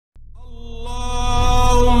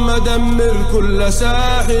دمر كل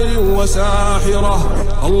ساحر وساحرة.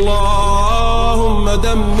 اللهم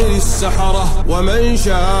دمر السحرة ومن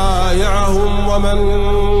شايعهم ومن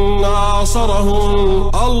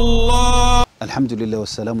ناصرهم. الله. الحمد لله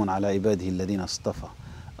والسلام على عباده الذين اصطفى.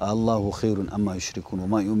 الله خير أما يشركون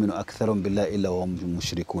وما يؤمن أكثرهم بالله إلا وهم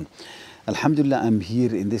مشركون. Alhamdulillah, I'm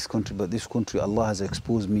here in this country, but this country, Allah has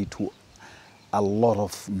exposed me to a lot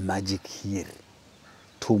of magic here.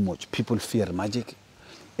 Too much. People fear magic.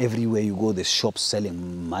 Everywhere you go, there's shops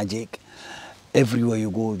selling magic. Everywhere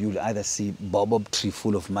you go, you'll either see baobab tree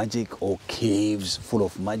full of magic or caves full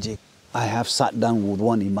of magic. I have sat down with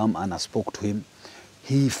one imam and I spoke to him.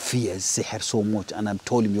 He fears sihr so much, and I've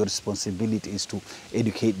told him your responsibility is to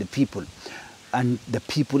educate the people. And the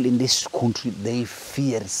people in this country, they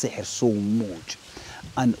fear sihr so much.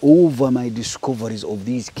 And over my discoveries of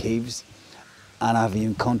these caves, and I've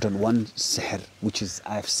encountered one sihr, which is,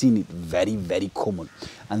 I've seen it very, very common,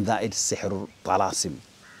 and that is sihr talasim.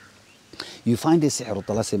 You find a sihr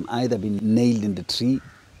talasim either been nailed in the tree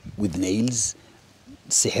with nails,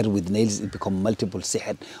 sihr with nails, it become multiple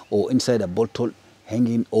sihr, or inside a bottle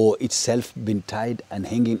hanging, or itself been tied and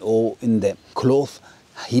hanging, or in the cloth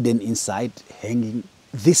hidden inside hanging.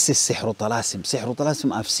 This is sihr talasim. Sihr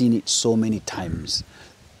talasim, I've seen it so many times,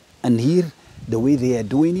 and here the way they are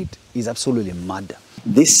doing it is absolutely mad.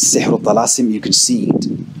 This sihr talasim, you can see it,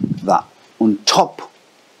 that on top,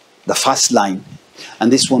 the first line,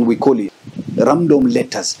 and this one we call it random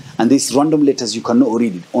letters, and these random letters you cannot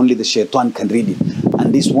read it, only the shaitan can read it.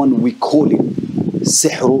 And this one we call it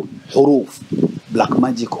sihr huruf, black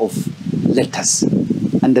magic of letters.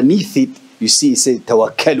 Underneath it, you see it says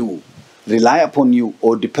tawakkalu, rely upon you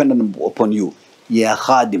or dependent upon you. Ya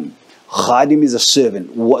khadim. Khadim is a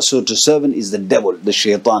servant. What sort of servant is the devil, the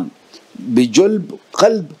shaitan? Bijulb,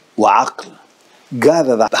 qalb wa aql.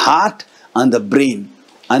 Gather the heart and the brain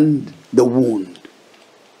and the wound.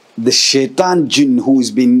 The shaitan jinn who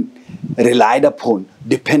is being relied upon,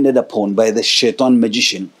 depended upon by the shaitan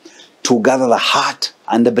magician to gather the heart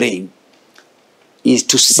and the brain, is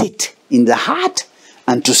to sit in the heart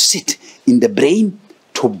and to sit in the brain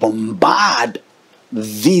to bombard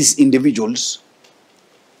these individuals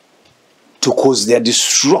to cause their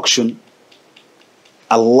destruction.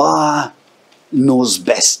 Allah knows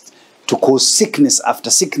best. To cause sickness after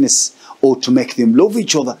sickness, or to make them love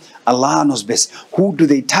each other, Allah knows best. Who do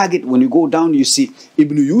they target? When you go down, you see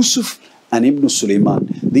Ibn Yusuf and Ibn Sulaiman.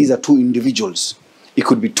 These are two individuals. It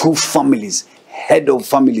could be two families, head of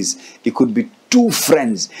families. It could be two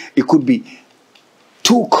friends. It could be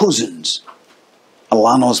two cousins.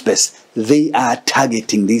 Allah knows best. They are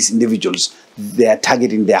targeting these individuals. They are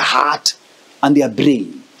targeting their heart and their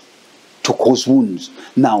brain to cause wounds.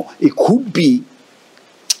 Now, it could be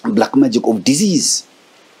black magic of disease.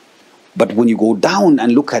 But when you go down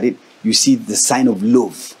and look at it, you see the sign of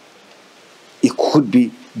love. It could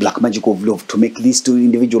be black magic of love to make these two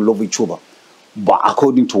individuals love each other. But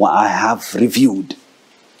according to what I have reviewed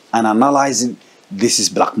and analyzing, this is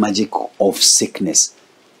black magic of sickness.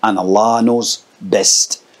 And Allah knows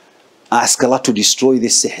best. Ask Allah to destroy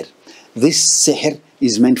this sihr. This sihr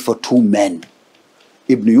is meant for two men,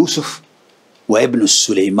 Ibn Yusuf wa Ibn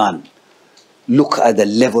Sulaiman. Look at the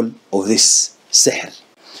level of this sihr.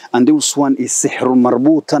 And this one is sihr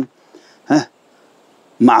marbutan,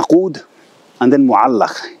 ma'qood, and then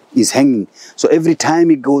mu'allaq is hanging. So every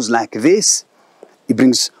time it goes like this, it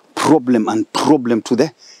brings problem and problem to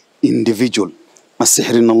the individual.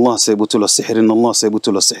 السحر إن الله سيبطل السحر إن الله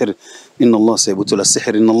سيبطل السحر إن الله سيبطل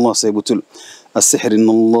السحر إن الله سيبطل السحر إن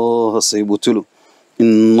الله سيبطل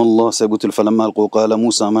إن الله سيبطل فلما ألقوا قال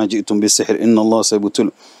موسى ما جئتم بالسحر إن الله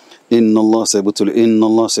سيبطل إن الله سيبطل إن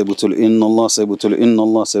الله سيبطل إن الله سيبطل إن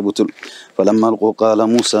الله سيبطل فلما ألقوا قال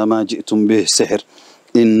موسى ما جئتم به السحر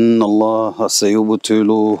إن الله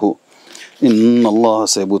سيبطله إن الله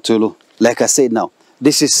سيبطله. Like I said now,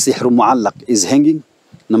 this is sihr mu'allaq, is hanging,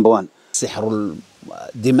 number one. Sihr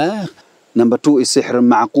al-dimagh. Number two is sihr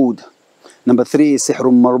al-ma'qood. Number three is sihr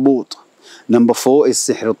al-marboot. Number four is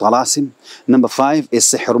sihr al-talasim. Number five is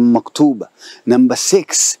sihr al-maktoob. Number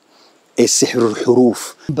six is sihr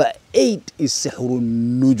al-huruf. Number eight is sihr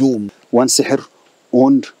al-nujum. One sihr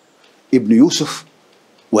owned Ibn Yusuf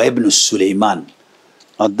wa Ibn Sulaiman.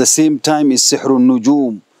 At the same time is sihr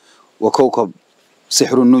al-nujum wa kawkab.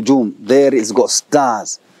 Sihr al-nujum. There it's got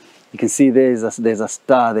stars. You can see there's a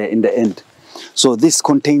star there in the end. So this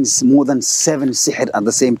contains more than 7 sihr at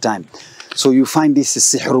the same time. So you find this is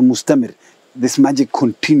sihr mustamir. This magic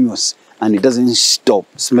continuous and it doesn't stop.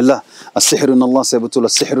 Bismillah. As-sihr in Allah saybutul,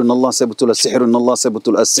 as-sihr in Allah saybutul, as-sihr in Allah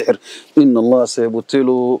saybutul, as-sihr in Allah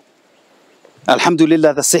saybutilu.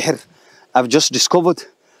 Alhamdulillah, the sihr I've just discovered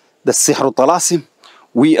the Sihr al-Talasim.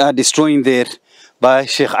 We are destroying there by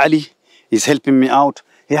Sheikh Ali. He's helping me out.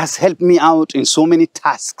 He has helped me out in so many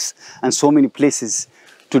tasks and so many places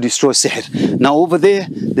to destroy sihr. Now over there,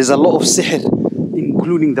 there's a lot of sihr,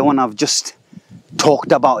 including the one I've just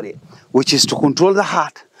talked about it, which is to control the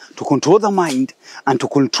heart, to control the mind, and to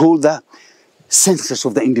control the senses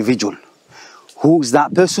of the individual. Who's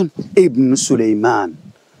that person? Ibn Sulaiman.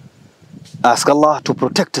 Ask Allah to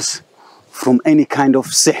protect us from any kind of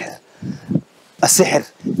sihr. السحر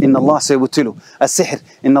إن الله سيبطله السحر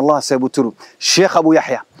إن الله سيبطله Sheikh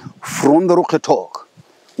Abuyahya from the Ruqya talk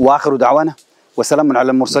وآخر دعوانا وسلام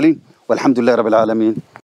على المرسلين والحمد لله رب العالمين